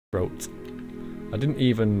throat. I didn't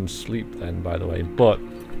even sleep then, by the way, but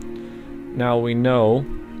now we know,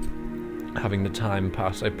 having the time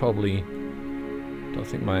pass, I probably don't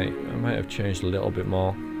think I might have changed a little bit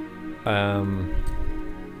more.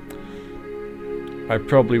 I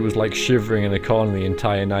probably was like shivering in a corner the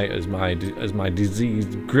entire night as my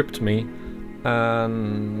disease gripped me,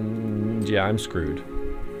 and yeah, I'm screwed.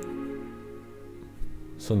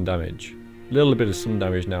 Sun damage. A little bit of sun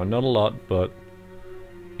damage now, not a lot, but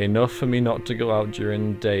enough for me not to go out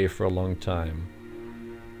during the day for a long time.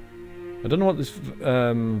 I don't know what this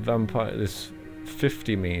vampire, this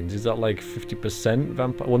 50 means. Is that like 50%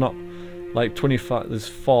 vampire? Well, not like 25. There's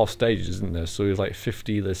 4 stages, isn't there? So it's like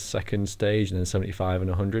 50 the second stage, and then 75 and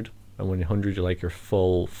 100. And when 100, you're like your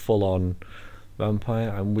full-on vampire.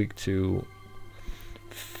 I'm weak to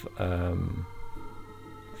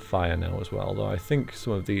fire now as well, though I think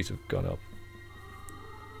some of these have gone up.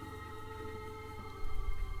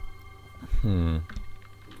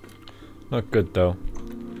 Not good though.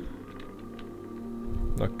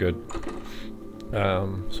 Not good.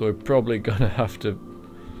 So we're probably gonna have to.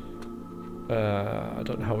 I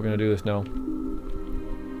don't know how we're gonna do this now.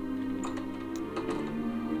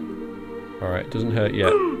 All right, doesn't hurt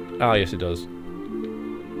yet. Ah, yes, it does.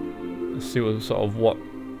 Let's see what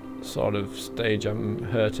sort of stage I'm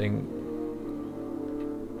hurting.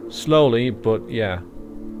 Slowly, but yeah,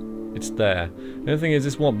 it's there. The other thing is,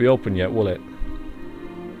 this won't be open yet, will it?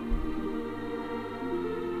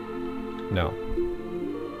 No.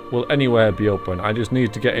 Will anywhere be open? I just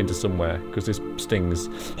need to get into somewhere, because this stings.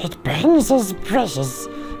 It burns us, precious.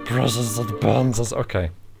 Precious, it burns us. Okay.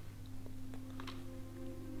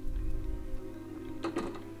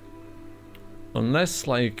 Unless,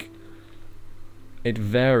 like, it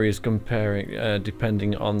varies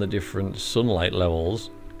depending on the different sunlight levels.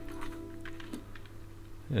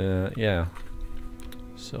 Yeah.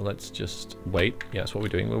 So let's just wait. Yeah, that's what we're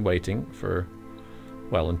doing. We're waiting for,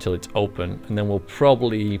 well, until it's open, and then we'll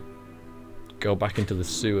probably go back into the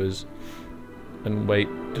sewers and wait.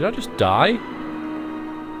 Did I just die?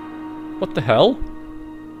 What the hell?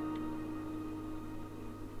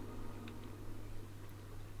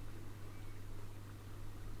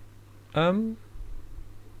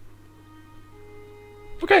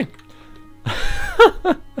 Okay.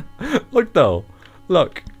 Look though.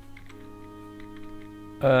 Look.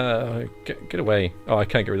 Get away. Oh, I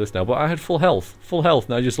can't get rid of this now, but I had full health. Full health,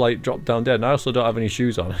 and I just like dropped down dead, and I also don't have any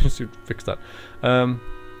shoes on. I just to fix that.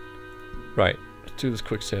 Right. Let's do this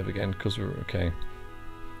quick save again, because we're okay.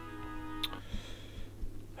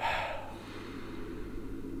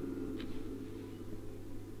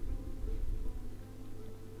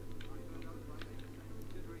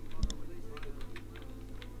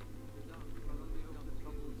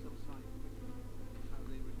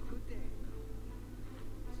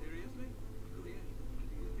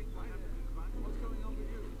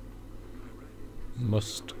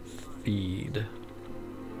 Must feed.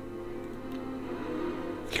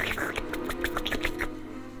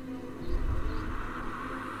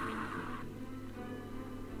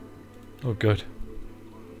 Oh, good.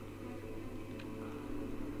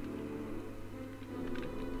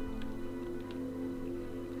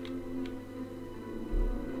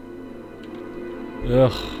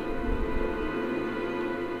 Ugh.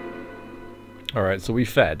 Alright, so we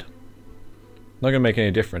fed. Not gonna make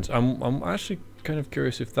any difference. I'm actually kind of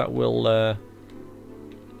curious if that will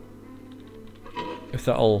if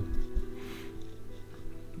that'll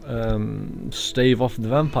stave off the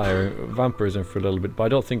vampirism for a little bit, but I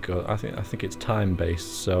don't think I think it's time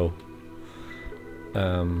based, so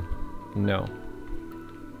no.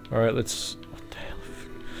 Alright, let's what the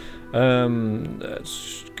hell?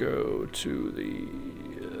 Let's go to the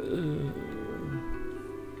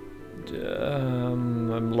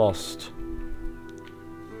I'm lost.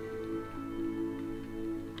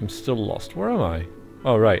 I'm still lost. Where am I?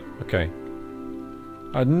 Oh, right. Okay.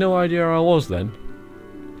 I had no idea where I was then.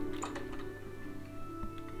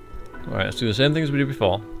 Alright, let's do the same thing as we did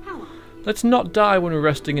before. Let's not die when we're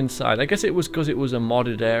resting inside. I guess it was because it was a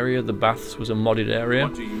modded area. The baths was a modded area.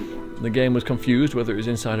 The game was confused whether it was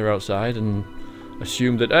inside or outside and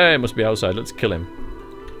assumed that, hey, it must be outside. Let's kill him.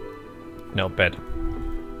 No, bed.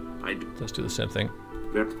 Let's do the same thing.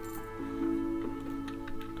 Yep.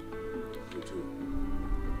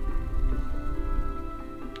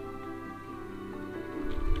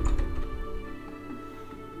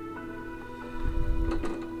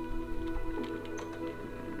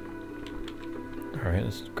 Alright,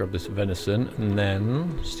 let's grab this venison and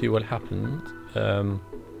then see what happens.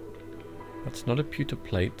 That's not a pewter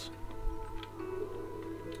plate.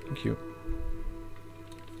 Thank you.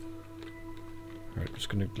 Alright, just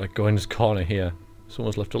gonna like go in this corner here.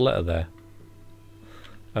 Someone's left a letter there.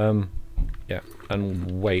 Yeah,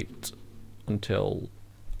 and wait until...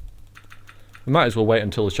 We might as well wait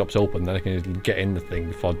until the shop's open, then I can get in the thing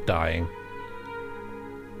before dying.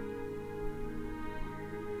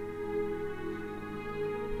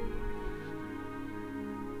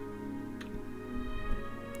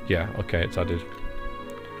 Yeah, okay, it's added.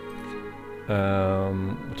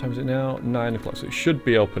 What time is it now? 9 o'clock, so it should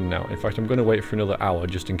be open now. In fact, I'm going to wait for another hour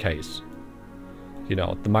just in case. You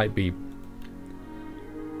know, there might be...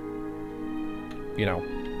 You know,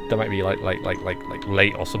 there might be like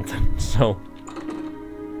late or something, so...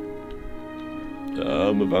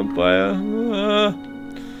 I'm a vampire.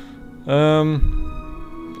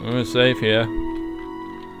 I'm gonna save here.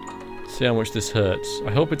 See how much this hurts.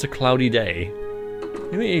 I hope it's a cloudy day.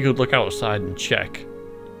 You think you could look outside and check?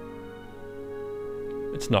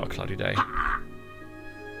 It's not a cloudy day.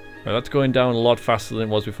 Right, that's going down a lot faster than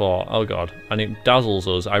it was before. Oh god. And it dazzles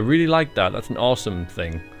us. I really like that. That's an awesome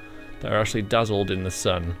thing. They're actually dazzled in the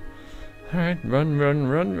sun. Alright, run, run,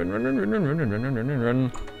 run, run, run, run, run, run, run, run, run, run,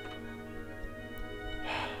 run.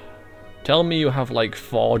 Tell me you have like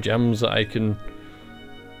 4 gems that I can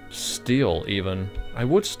steal even. I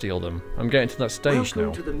would steal them. I'm getting to that stage now.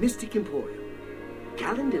 Welcome to the Mystic Emporium.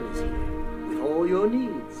 Calendar is here with all your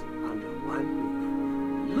needs under one roof.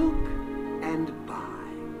 Look and buy.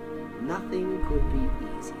 Nothing could be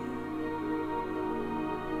easier.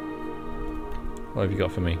 What have you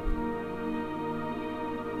got for me?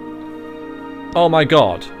 Oh my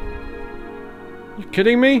god! You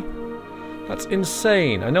kidding me? That's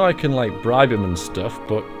insane. I know I can like bribe him and stuff,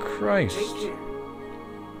 but Christ.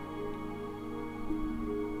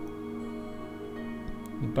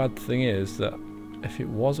 The bad thing is that if it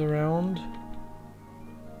was around...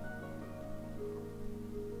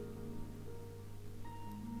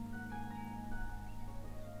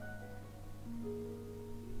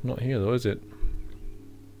 Not here though, is it?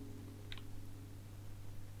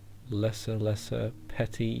 Lesser,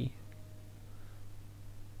 petty.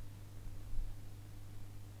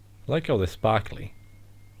 I like how they're sparkly.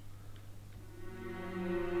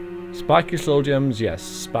 Sparkly soul gems, yes.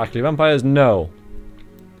 Sparkly vampires, no.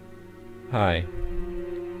 Hi.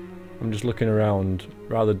 I'm just looking around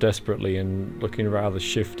rather desperately and looking rather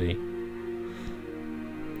shifty.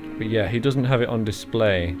 But yeah, he doesn't have it on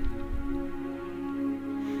display.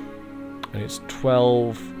 And it's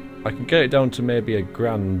 12. I can get it down to maybe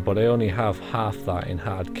 £1,000, but I only have half that in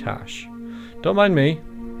hard cash. Don't mind me.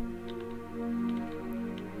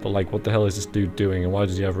 But like, what the hell is this dude doing and why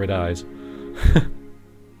does he have red eyes?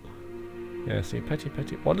 Yeah, see, petty.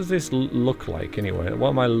 What does this look like anyway? What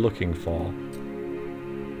am I looking for?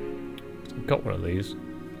 I've got one of these.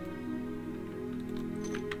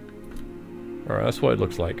 Alright, that's what it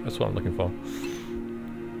looks like. That's what I'm looking for.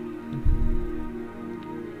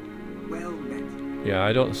 Well met. Yeah,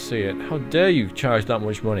 I don't see it. How dare you charge that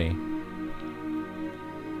much money?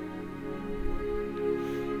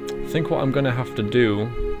 I think what I'm going to have to do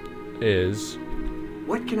is...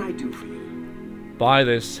 What can I do for you? Buy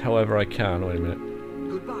this however I can. Wait a minute.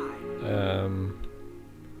 Goodbye.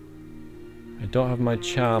 I don't have my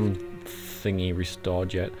charm thingy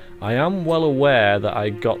restored yet. I am well aware that I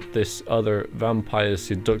got this other vampire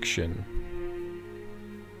seduction.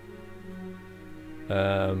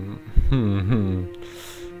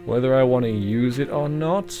 Whether I want to use it or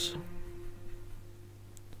not,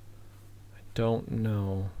 I don't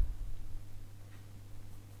know.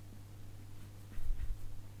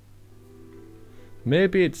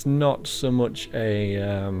 Maybe it's not so much a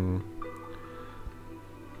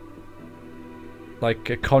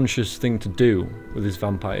like a conscious thing to do with this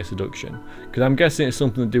vampire seduction, because I'm guessing it's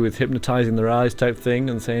something to do with hypnotizing their eyes type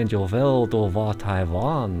thing and saying "You will do what I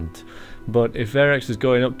want." But if Verex is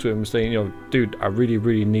going up to him saying, you know, dude, I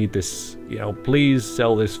really need this, you know, please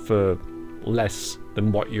sell this for less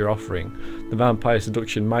than what you're offering, the vampire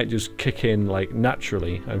seduction might just kick in like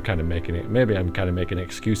naturally. I'm kind of making it, maybe I'm kind of making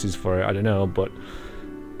excuses for it, I don't know, but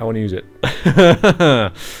I want to use it.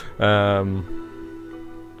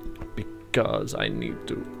 Because I need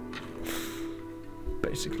to.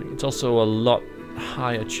 Basically, it's also a lot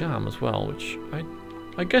higher charm as well, which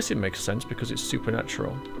I guess it makes sense because it's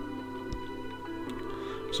supernatural.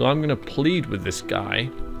 So I'm going to plead with this guy,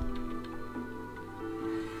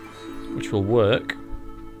 which will work.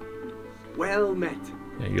 Well met.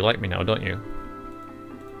 Yeah, you like me now, don't you?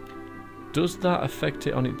 Does that affect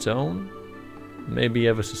it on its own? Maybe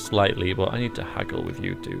ever so slightly, but I need to haggle with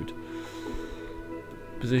you, dude.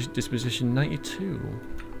 Disposition 92.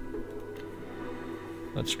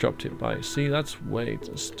 That's dropped it by... See, that's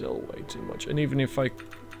still way too much. And even if I...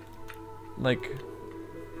 Like...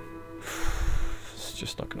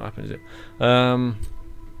 just not gonna happen, is it?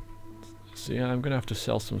 So yeah, I'm gonna have to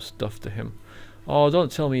sell some stuff to him. Oh,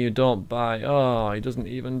 don't tell me you don't buy. Oh, he doesn't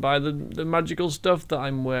even buy the magical stuff that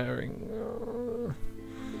I'm wearing.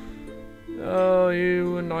 Oh,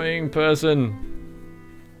 you annoying person.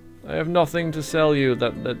 I have nothing to sell you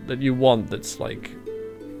that you want that's like